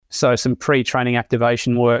So some pre-training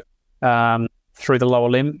activation work through the lower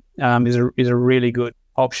limb is a really good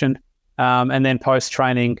option. And then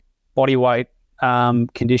post-training body weight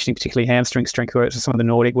conditioning, particularly hamstring strength work, so some of the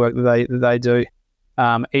Nordic work that they do.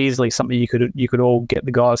 Easily something you could all get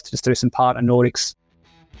the guys to just do some partner Nordics.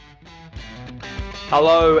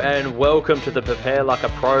 Hello and welcome to the Prepare Like a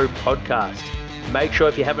Pro podcast. Make sure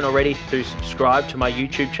if you haven't already to subscribe to my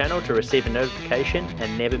YouTube channel to receive a notification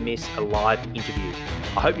and never miss a live interview.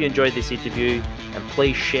 I hope you enjoyed this interview and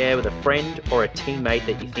please share with a friend or a teammate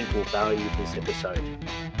that you think will value this episode.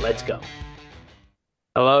 Let's go.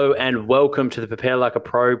 Hello and welcome to the Prepare Like a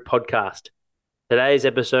Pro podcast. Today's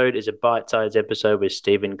episode is a bite-sized episode with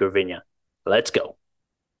Stephen Gravina. Let's go.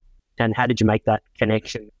 And how did you make that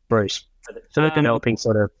connection, Bruce? So they're helping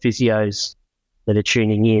sort of physios that are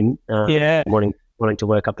tuning in, wanting to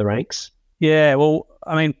work up the ranks. Yeah, well,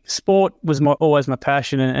 I mean, sport was always my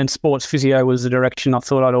passion, and sports physio was the direction I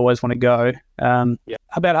thought I'd always want to go.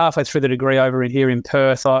 About halfway through the degree over here in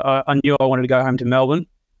Perth, I knew I wanted to go home to Melbourne.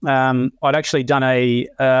 I'd actually done a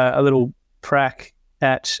little prac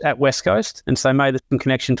at West Coast, and so made some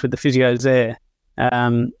connections with the physios there.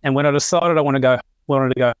 And when I decided I wanted to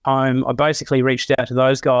go home, I basically reached out to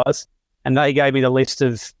those guys, and they gave me the list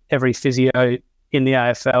of every physio in the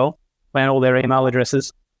AFL and all their email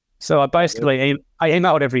addresses. So I basically I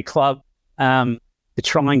emailed every club to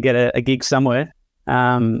try and get a gig somewhere.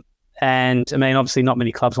 And I mean, obviously not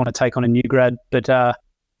many clubs want to take on a new grad, but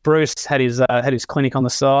Bruce had his clinic on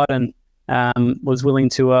the side and was willing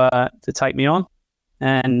to take me on.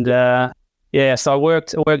 And so I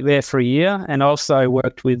worked there for a year, and also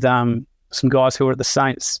worked with some guys who were at the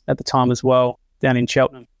Saints at the time as well, down in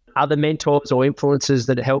Cheltenham. Other mentors or influences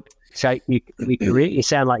that helped shape your career? You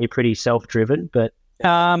sound like you're pretty self-driven, but...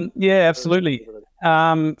 yeah, absolutely.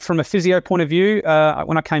 From a physio point of view,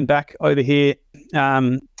 when I came back over here,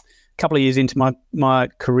 a couple of years into my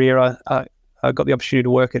career, I got the opportunity to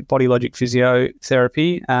work at Body Logic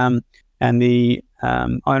Physiotherapy, and the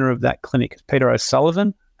owner of that clinic is Peter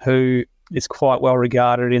O'Sullivan, who is quite well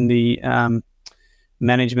regarded in the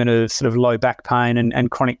management of sort of low back pain and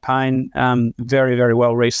chronic pain. Very, very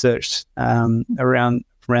well researched around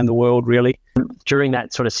the world, really. During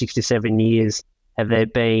that sort of 6 to 7 years, have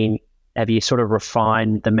you sort of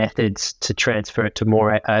refined the methods to transfer it to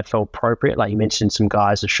more AFL appropriate? Like you mentioned some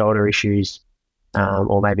guys with shoulder issues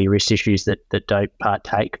or maybe wrist issues that don't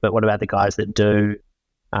partake, but what about the guys that do?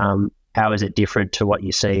 How is it different to what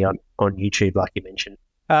you see on YouTube, like you mentioned?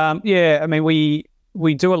 I mean, we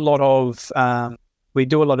do a lot of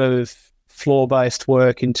floor-based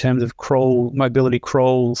work in terms of mobility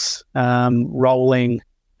crawls, rolling,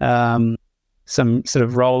 some sort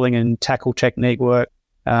of rolling and tackle technique work.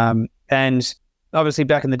 And obviously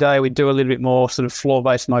back in the day, we'd do a little bit more sort of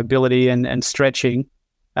floor-based mobility and stretching,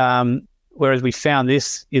 whereas we found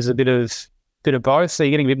this is a bit of both. So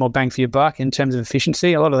you're getting a bit more bang for your buck in terms of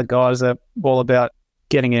efficiency. A lot of the guys are all about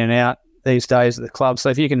getting in and out these days at the club. So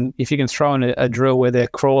if you can throw in a drill where they're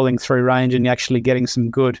crawling through range and you're actually getting some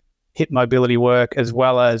good hip mobility work as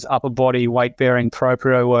well as upper body weight-bearing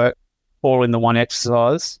proprio work all in the one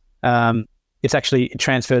exercise, it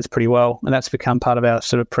transfers pretty well, and that's become part of our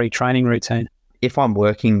sort of pre-training routine. If I'm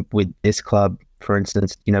working with this club, for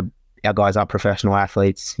instance, our guys are professional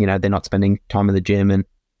athletes, they're not spending time in the gym and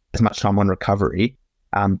as much time on recovery.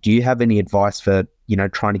 Do you have any advice for,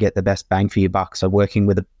 trying to get the best bang for your buck? So working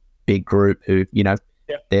with a big group who,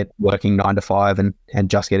 they're working 9 to 5 and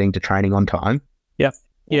just getting to training on time? Yeah,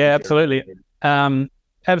 absolutely.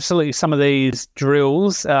 Absolutely. Some of these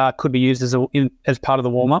drills could be used as part of the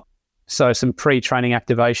warm-up. So some pre-training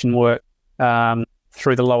activation work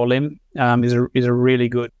through the lower limb is a really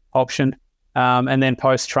good option. And then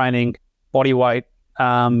post-training body weight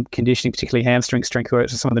conditioning, particularly hamstring strength work,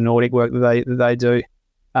 so some of the Nordic work that they do.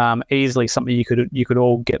 Easily something you could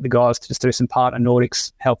all get the guys to just do some partner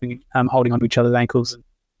Nordics, helping holding onto each other's ankles,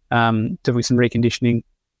 doing some reconditioning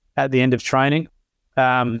at the end of training.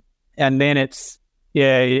 And then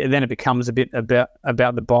it becomes a bit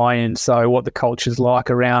about the buy-in. So what the culture's like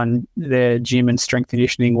around their gym and strength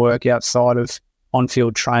conditioning work outside of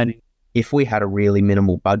on-field training. If we had a really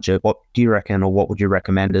minimal budget, what do you reckon, or what would you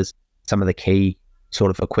recommend as some of the key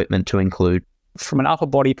sort of equipment to include? From an upper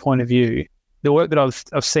body point of view, the work that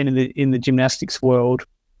I've seen in the gymnastics world,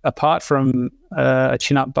 apart from a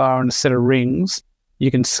chin-up bar and a set of rings, you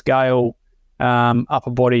can scale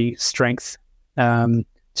upper body strength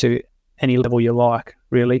to any level you like,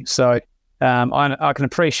 really. So I can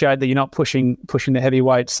appreciate that you're not pushing the heavy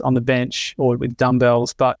weights on the bench or with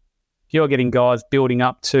dumbbells, but if you're getting guys building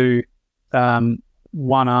up to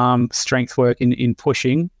one arm strength work in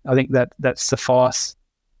pushing, I think that suffice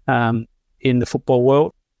in the football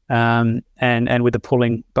world, and with the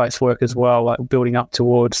pulling base work as well, like building up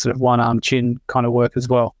towards sort of one arm chin kind of work as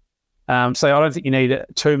well. So I don't think you need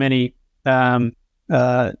too many, too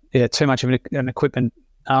much of an equipment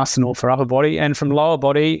arsenal for upper body. And from lower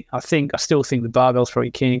body, I still think the barbell's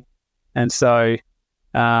probably king. And so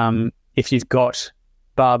if you've got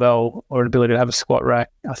barbell or an ability to have a squat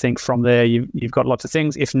rack, I think from there you've got lots of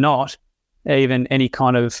things. If not, even any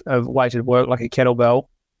kind of weighted work like a kettlebell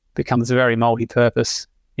becomes very multi-purpose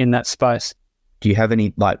in that space. Do you have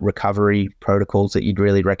any like recovery protocols that you'd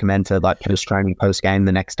really recommend to like post-training, post-game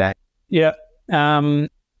the next day? Yeah. I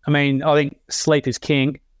think sleep is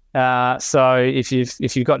king. So if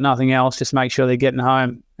you've got nothing else, just make sure they're getting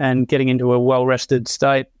home and getting into a well-rested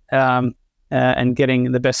state, and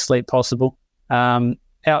getting the best sleep possible.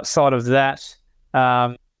 Outside of that,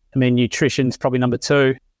 nutrition's probably number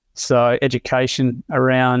 2. So education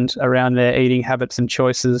around their eating habits and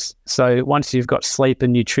choices. So once you've got sleep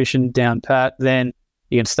and nutrition down pat, then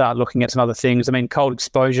you can start looking at some other things. Cold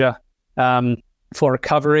exposure for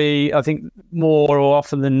recovery, I think more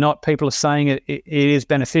often than not, people are saying it is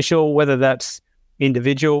beneficial, whether that's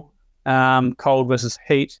individual, cold versus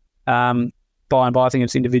heat. By and by, I think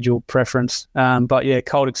it's individual preference. But yeah,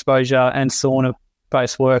 cold exposure and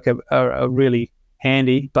sauna-based work are really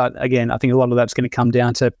handy. But again, I think a lot of that's going to come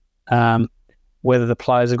down to whether the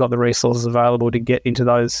players have got the resources available to get into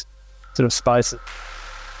those sort of spaces.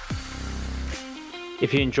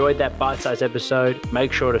 If you enjoyed that bite-sized episode,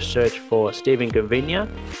 make sure to search for Stephen Gravina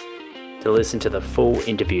to listen to the full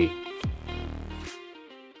interview.